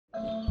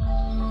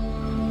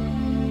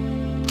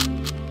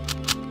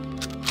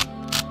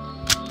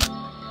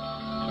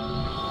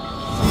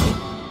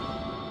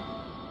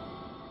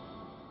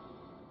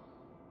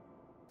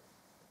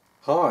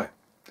Hi,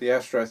 the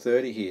Astro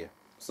 30 here.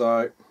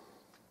 So,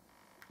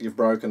 you've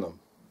broken them.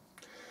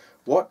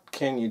 What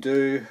can you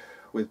do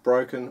with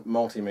broken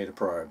multimeter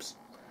probes?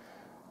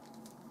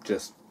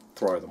 Just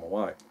throw them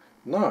away.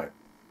 No,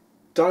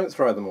 don't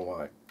throw them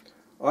away.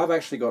 I've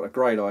actually got a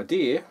great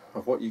idea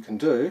of what you can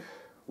do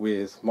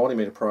with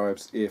multimeter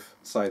probes if,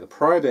 say, the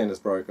probe end is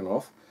broken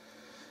off,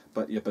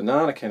 but your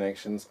banana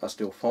connections are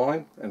still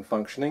fine and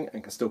functioning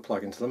and can still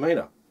plug into the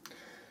meter.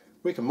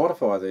 We can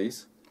modify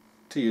these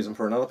to use them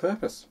for another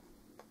purpose.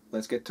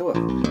 Let's get to it.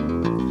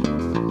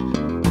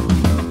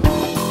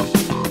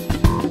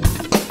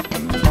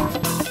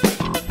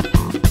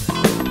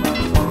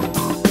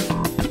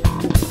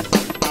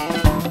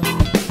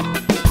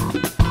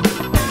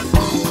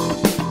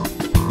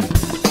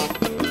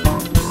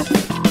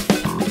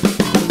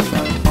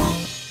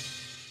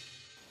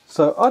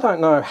 So I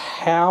don't know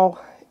how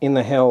in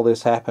the hell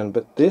this happened,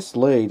 but this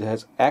lead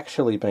has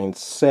actually been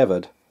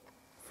severed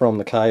from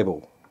the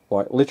cable,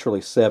 like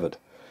literally severed.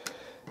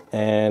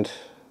 And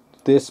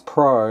this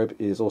probe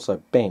is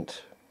also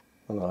bent,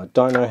 and I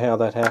don't know how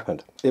that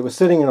happened. It was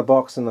sitting in a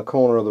box in the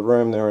corner of the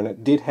room there, and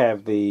it did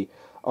have the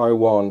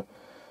 01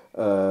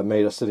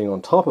 meter sitting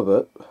on top of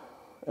it,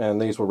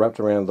 and these were wrapped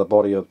around the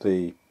body of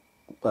the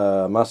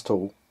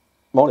Mustel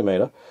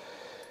multimeter.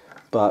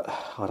 But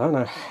I don't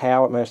know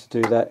how it managed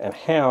to do that, and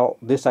how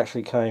this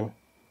actually came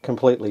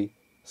completely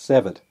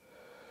severed.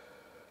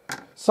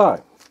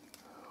 So,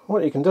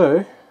 what you can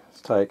do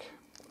is take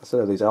a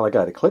set of these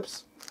alligator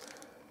clips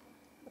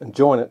and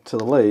join it to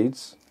the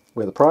leads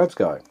where the probes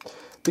go.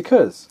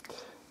 Because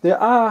there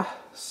are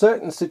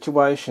certain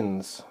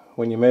situations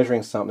when you're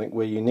measuring something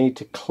where you need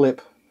to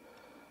clip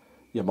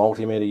your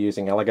multimeter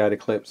using alligator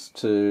clips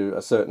to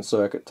a certain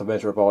circuit to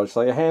measure a voltage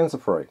so your hands are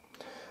free.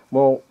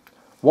 Well,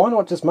 why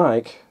not just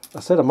make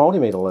a set of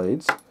multimeter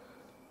leads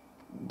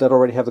that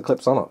already have the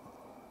clips on it?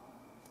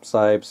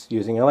 Saves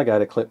using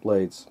alligator clip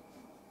leads.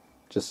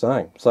 Just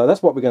saying. So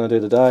that's what we're going to do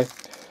today.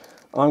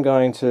 I'm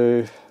going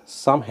to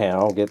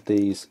somehow get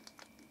these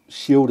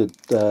shielded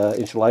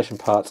insulation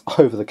parts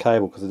over the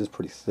cable because it is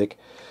pretty thick.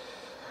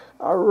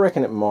 I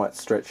reckon it might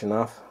stretch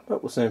enough,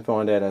 but we'll soon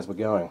find out as we're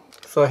going.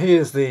 So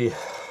here's the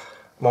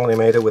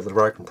multimeter with the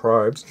broken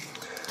probes.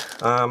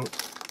 I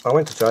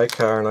went to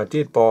JCar and I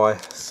did buy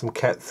some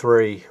Cat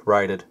 3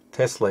 rated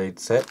test lead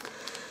set.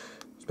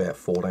 It's about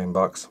 14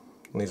 bucks.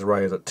 And these are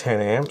rated at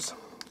 10 amps.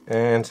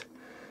 And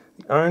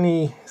the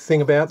only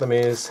thing about them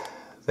is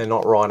they're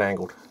not right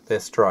angled, they're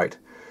straight.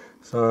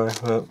 So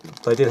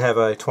they did have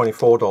a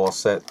 $24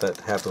 set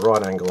that had the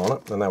right angle on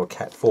it, and they were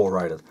Cat 4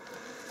 rated.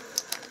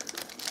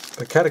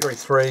 But Category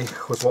 3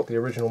 was what the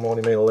original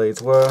multimeter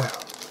leads were,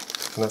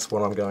 and that's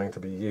what I'm going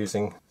to be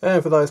using.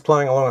 And for those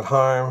playing along at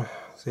home,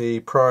 the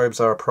probes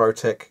are a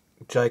ProTech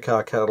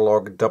JCar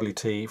Catalogue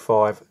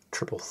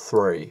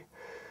WT5333.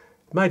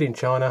 Made in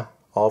China,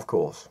 of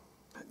course.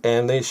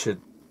 And these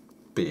should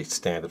be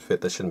standard fit,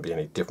 there shouldn't be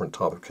any different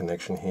type of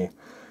connection here.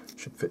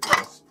 Should fit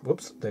just,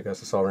 whoops, there goes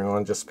the soldering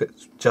iron, just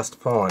fits just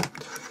fine.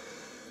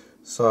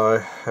 So,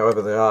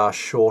 however, they are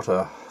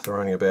shorter, they're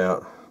only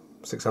about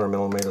 600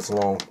 millimeters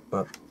long,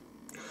 but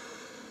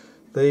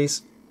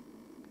these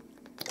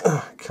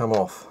come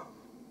off.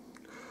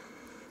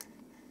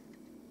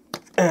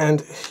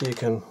 And you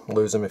can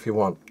lose them if you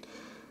want.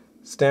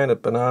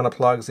 Standard banana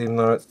plugs, even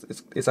though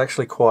it's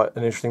actually quite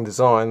an interesting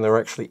design, they're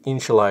actually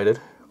insulated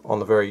on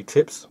the very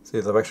tips. See,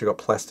 they've actually got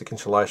plastic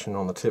insulation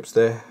on the tips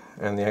there,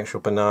 and the actual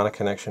banana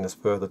connection is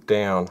further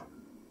down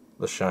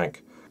the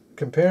shank.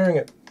 Comparing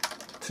it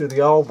to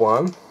the old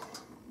one,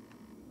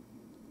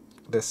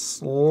 they're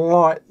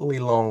slightly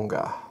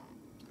longer,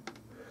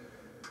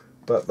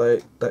 but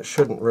that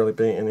shouldn't really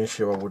be an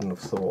issue, I wouldn't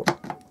have thought.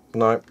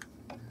 No,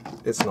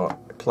 it's not.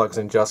 It plugs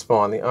in just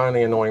fine. The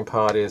only annoying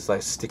part is they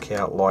stick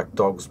out like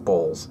dog's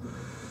balls.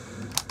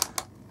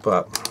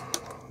 But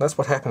that's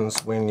what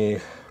happens when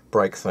you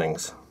break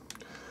things.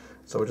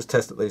 So we'll just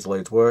test that these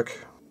leads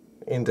work.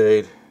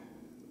 Indeed,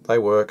 they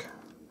work.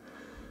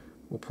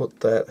 We'll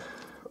put that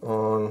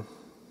on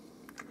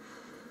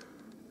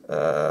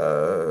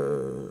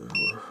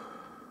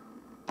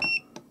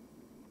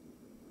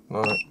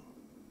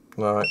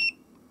no.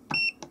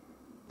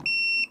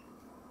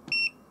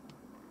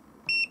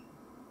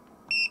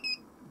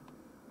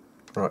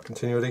 Right,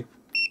 continuity.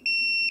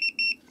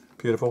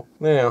 Beautiful.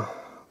 Now,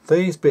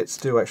 these bits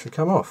do actually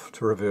come off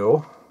to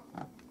reveal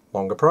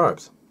longer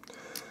probes.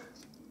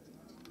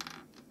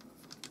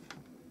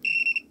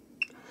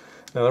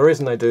 Now the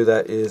reason they do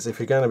that is if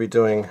you're going to be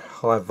doing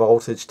high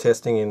voltage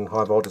testing in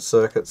high voltage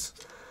circuits,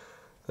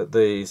 that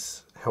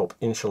these help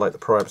insulate the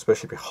probe,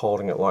 especially if you're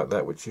holding it like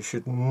that, which you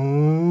should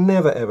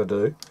never ever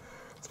do,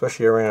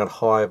 especially around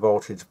high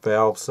voltage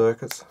valve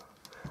circuits.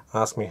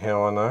 Ask me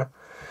how I know.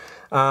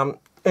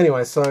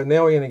 Anyway, so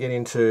now we're going to get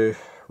into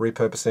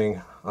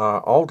repurposing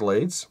our old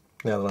leads,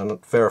 now that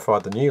I've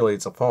verified the new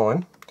leads are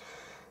fine,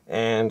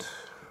 and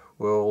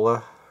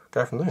we'll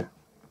go from there.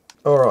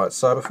 Alright,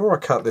 so before I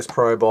cut this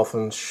probe off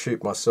and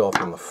shoot myself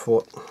in the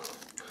foot,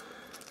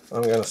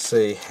 I'm going to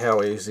see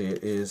how easy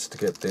it is to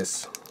get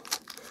this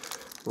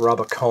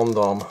rubber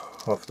condom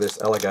of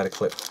this alligator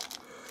clip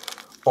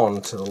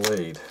onto the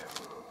lead.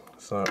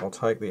 So I'll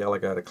take the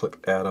alligator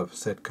clip out of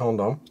said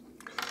condom.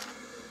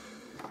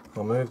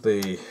 I'll move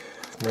the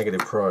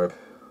negative probe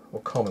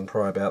or common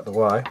probe out the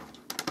way.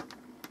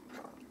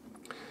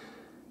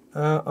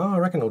 I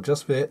reckon it'll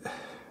just fit.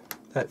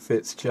 That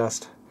fits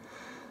just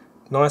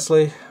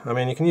nicely. I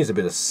mean, you can use a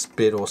bit of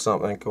spit or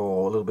something,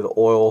 or a little bit of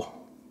oil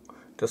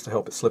just to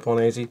help it slip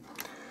on easy.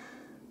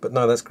 But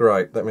no, that's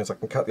great. That means I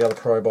can cut the other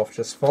probe off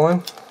just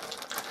fine.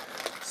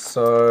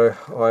 So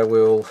I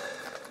will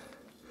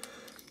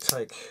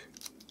take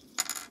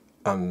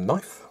a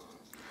knife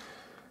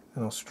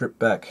and I'll strip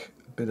back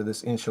a bit of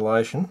this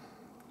insulation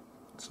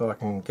so I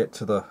can get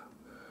to the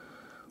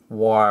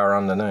wire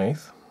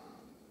underneath.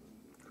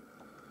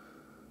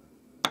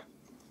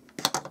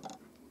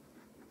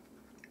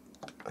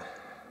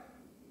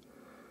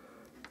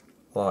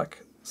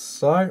 Like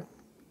so.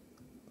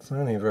 It's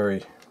only a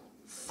very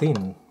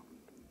thin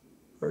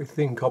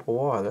copper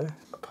wire there.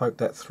 I poke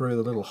that through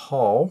the little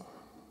hole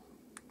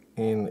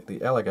in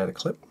the alligator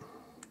clip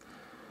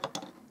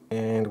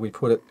and we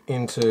put it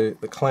into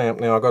the clamp.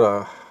 Now I've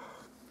got to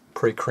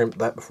pre-crimp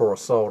that before I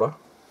solder.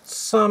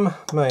 Some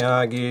may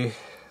argue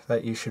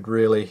that you should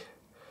really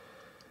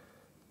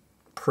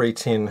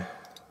pre-tin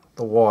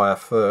the wire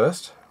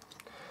first.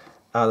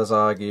 Others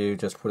argue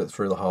just put it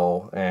through the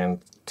hole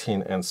and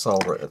tin and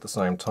solder it at the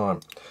same time.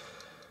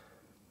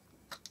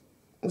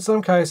 In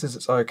some cases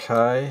it's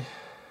okay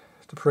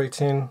to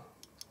pre-tin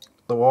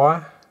the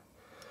wire.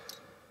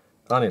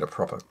 I need a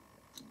proper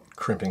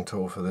crimping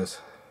tool for this.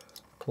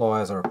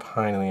 Pliers are a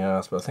pain in the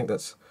ass, but I think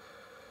that's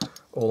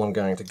all I'm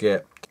going to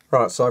get.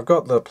 Right, so I've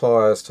got the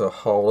pliers to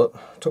hold it.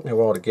 It took me a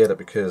while to get it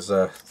because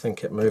the thing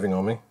kept moving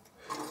on me.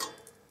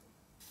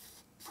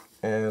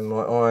 And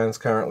my iron's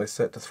currently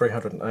set to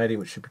 380,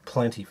 which should be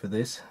plenty for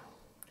this.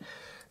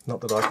 Not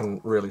that I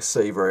can really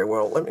see very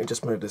well. Let me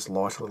just move this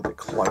light a little bit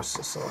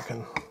closer so I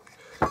can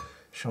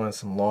shine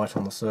some light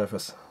on the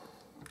surface,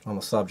 on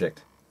the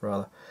subject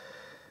rather.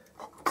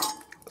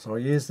 So I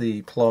use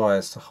the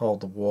pliers to hold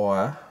the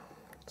wire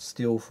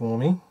still for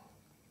me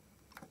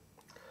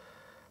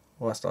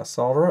whilst I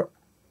solder it,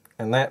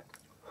 and that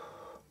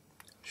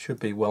should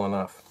be well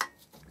enough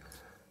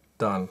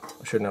done.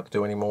 I shouldn't have to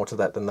do any more to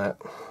that than that.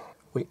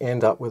 We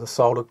end up with a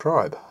soldered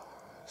probe.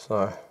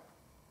 So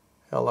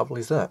how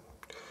lovely is that?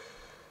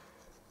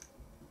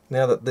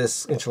 Now that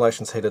this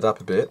insulation's heated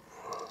up a bit,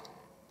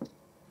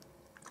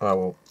 I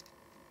will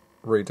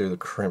redo the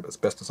crimp as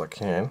best as I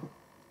can.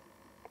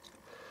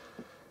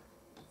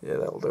 Yeah,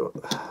 that'll do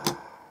it.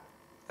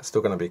 It's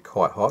still going to be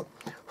quite hot.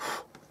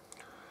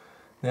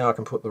 Now I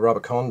can put the rubber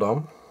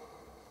condom,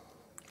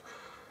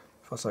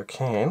 if I so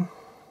can,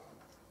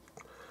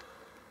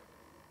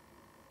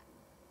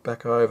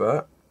 back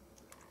over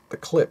the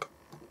clip,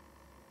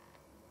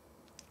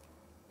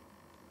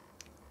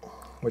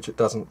 which it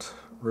doesn't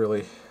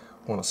really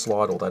want to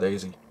slide all that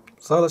easy.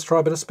 So let's try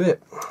a bit of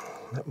spit.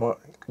 That might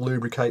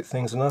lubricate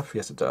things enough.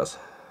 Yes, it does.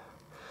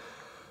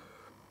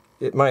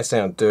 It may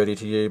sound dirty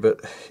to you,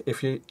 but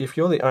if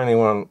you're the only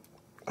one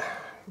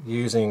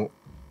using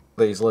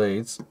these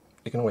leads,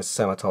 you can always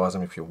sanitize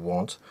them if you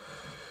want.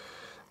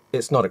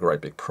 It's not a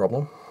great big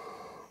problem,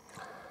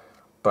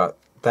 but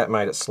that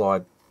made it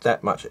slide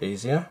that much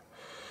easier.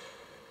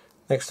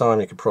 Next time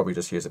you could probably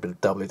just use a bit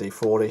of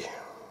WD-40,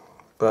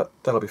 but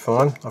that'll be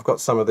fine. I've got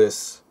some of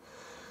this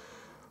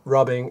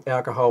rubbing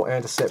alcohol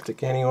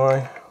antiseptic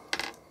anyway.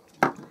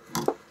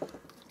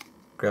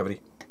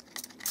 Gravity.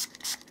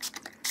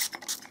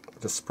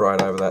 Just spray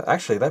it over that.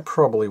 Actually, that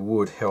probably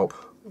would help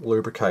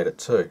lubricate it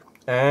too.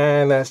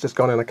 And that's just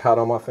gone in a cut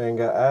on my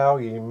finger. Ow,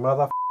 you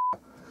mother.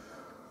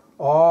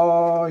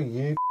 Oh,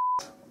 you.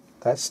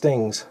 That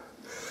stings.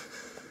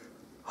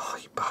 Oh,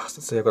 you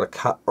bastard. See, I've got a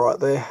cut right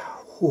there.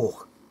 Ooh.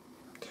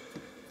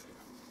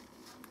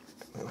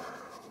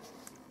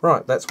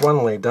 Right, that's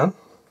one lead done.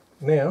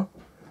 Now,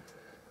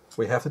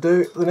 we have to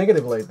do the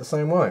negative lead the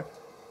same way.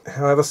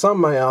 However,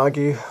 some may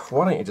argue,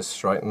 why don't you just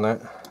straighten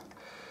that?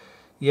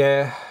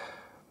 Yeah,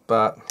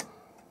 but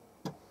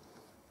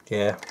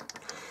yeah.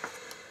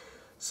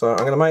 So I'm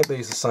going to make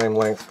these the same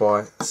length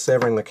by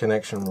severing the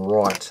connection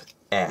right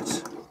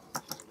at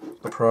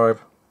the probe.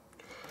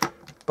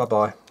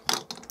 Bye-bye.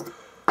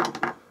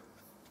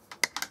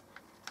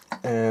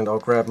 And I'll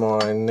grab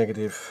my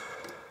negative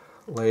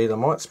lead. I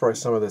might spray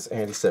some of this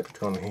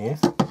antiseptic on here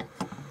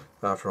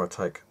after I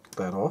take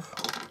that off,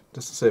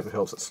 just to see if it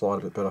helps it slide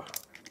a bit better.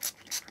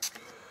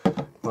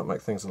 Might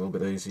make things a little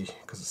bit easy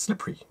because it's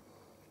slippery.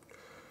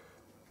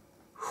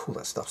 Whew,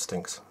 that stuff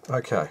stinks.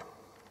 Okay.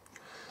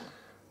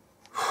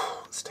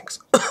 Whew, it stinks.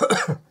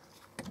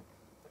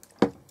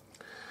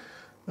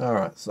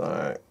 Alright,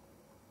 so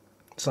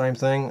same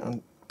thing.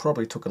 I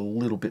probably took a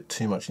little bit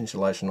too much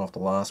insulation off the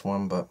last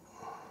one, but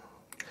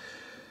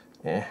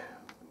yeah.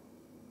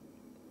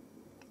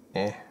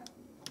 Yeah.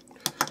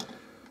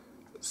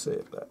 Let's see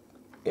if that,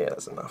 yeah,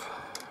 that's enough.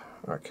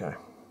 Okay.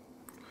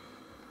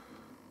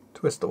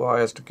 Twist the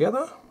wires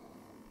together.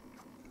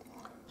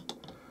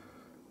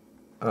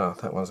 Oh,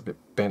 that one's a bit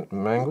bent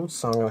and mangled,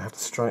 so I'm going to have to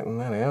straighten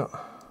that out.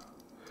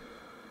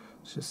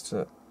 just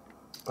to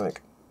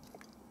make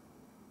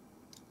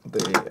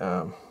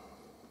the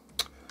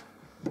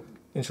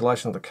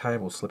insulation of the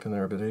cable slip in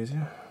there a bit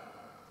easier.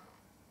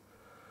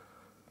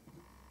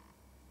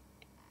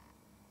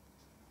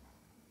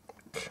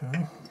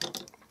 Okay.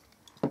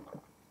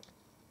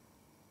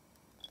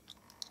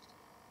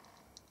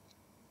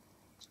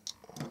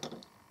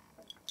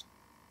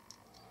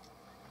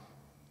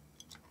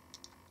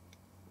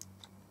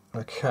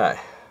 Okay,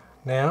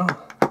 now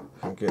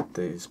I'll get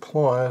these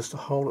pliers to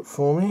hold it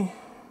for me.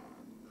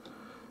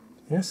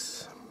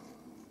 Yes,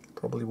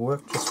 probably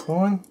work just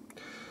fine.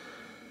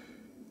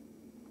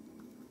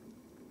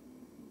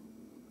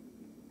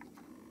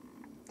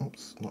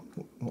 Oops, not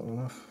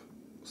enough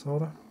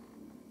solder.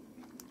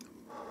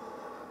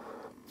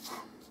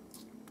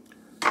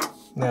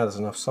 Now there's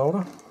enough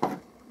solder. Now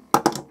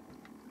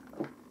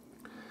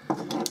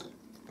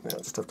I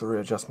just have to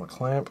readjust my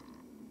clamp.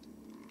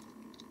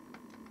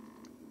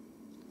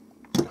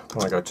 Don't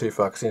want to go too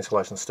far because the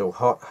insulation's still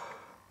hot.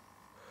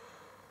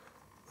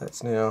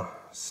 That's now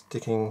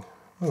sticking,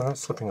 oh no, it's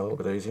slipping a little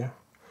bit easier.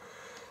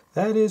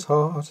 That is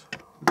hot.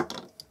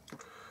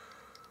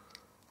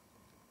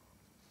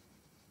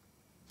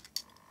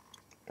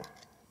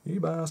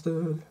 You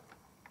bastard.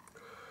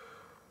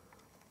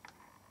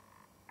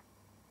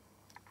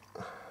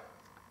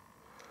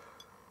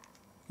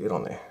 Get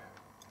on there.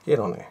 Get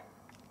on there.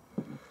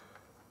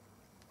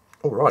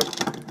 Alright.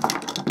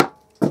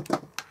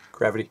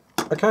 Gravity.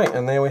 Okay,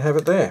 and there we have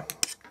it there.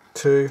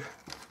 Two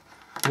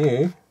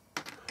new,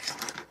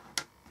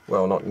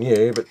 well not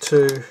new, but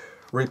two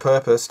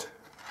repurposed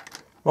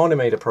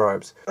multimeter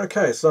probes.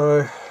 Okay,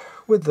 so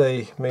with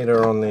the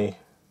meter on the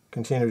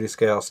continuity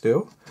scale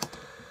still,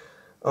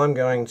 I'm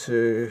going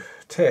to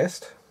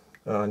test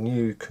a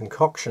new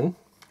concoction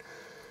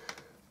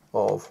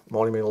of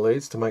multimeter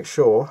leads to make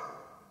sure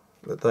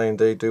that they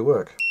indeed do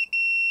work.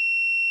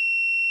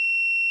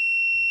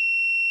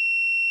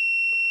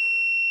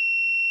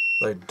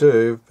 They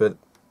do, but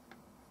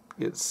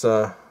it's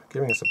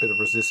giving us a bit of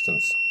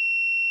resistance.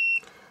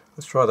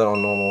 Let's try that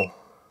on normal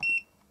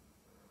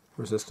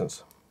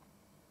resistance.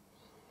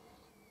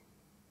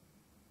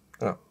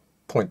 Oh,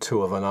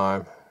 0.2 of an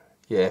ohm.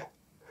 Yeah,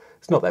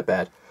 it's not that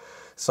bad.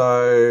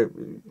 So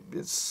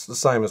it's the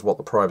same as what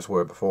the probes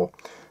were before.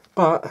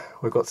 But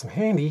we've got some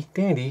handy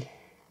dandy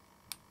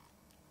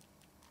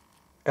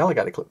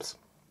alligator clips.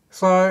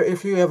 So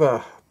if you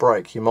ever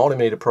break your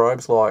multimeter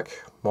probes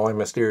like mine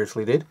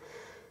mysteriously did,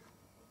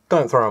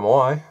 don't throw them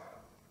away,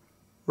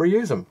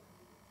 reuse them,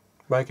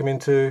 make them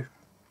into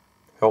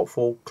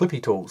helpful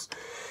clippy tools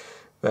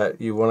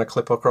that you want to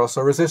clip across a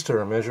resistor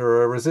and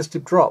measure a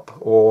resistive drop,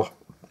 or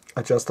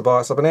adjust the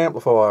bias of an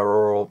amplifier,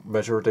 or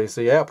measure a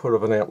DC output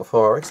of an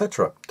amplifier,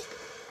 etc.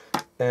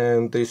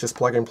 And these just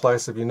plug in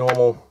place of your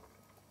normal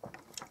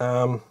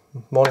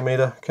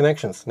multimeter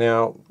connections.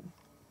 Now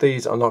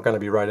these are not going to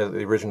be rated at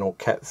the original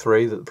Cat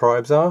 3 that the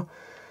probes are.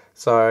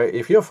 So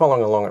if you're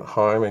following along at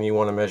home and you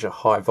want to measure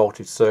high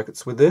voltage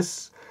circuits with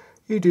this,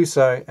 you do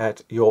so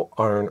at your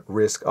own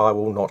risk. I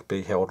will not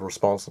be held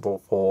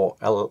responsible for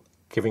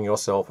giving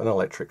yourself an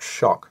electric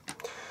shock.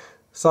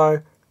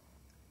 So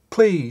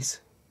please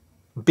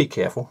be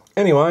careful.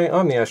 Anyway,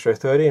 I'm the Astro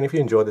 30, and if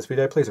you enjoyed this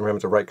video, please remember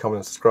to rate, comment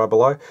and subscribe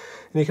below. And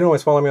you can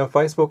always follow me on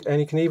Facebook,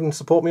 and you can even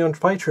support me on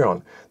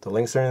Patreon. The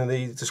links are in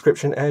the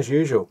description as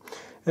usual.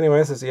 Anyway,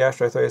 this is the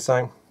Astro 30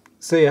 saying,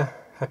 see ya,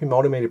 happy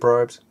multimeter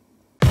probes.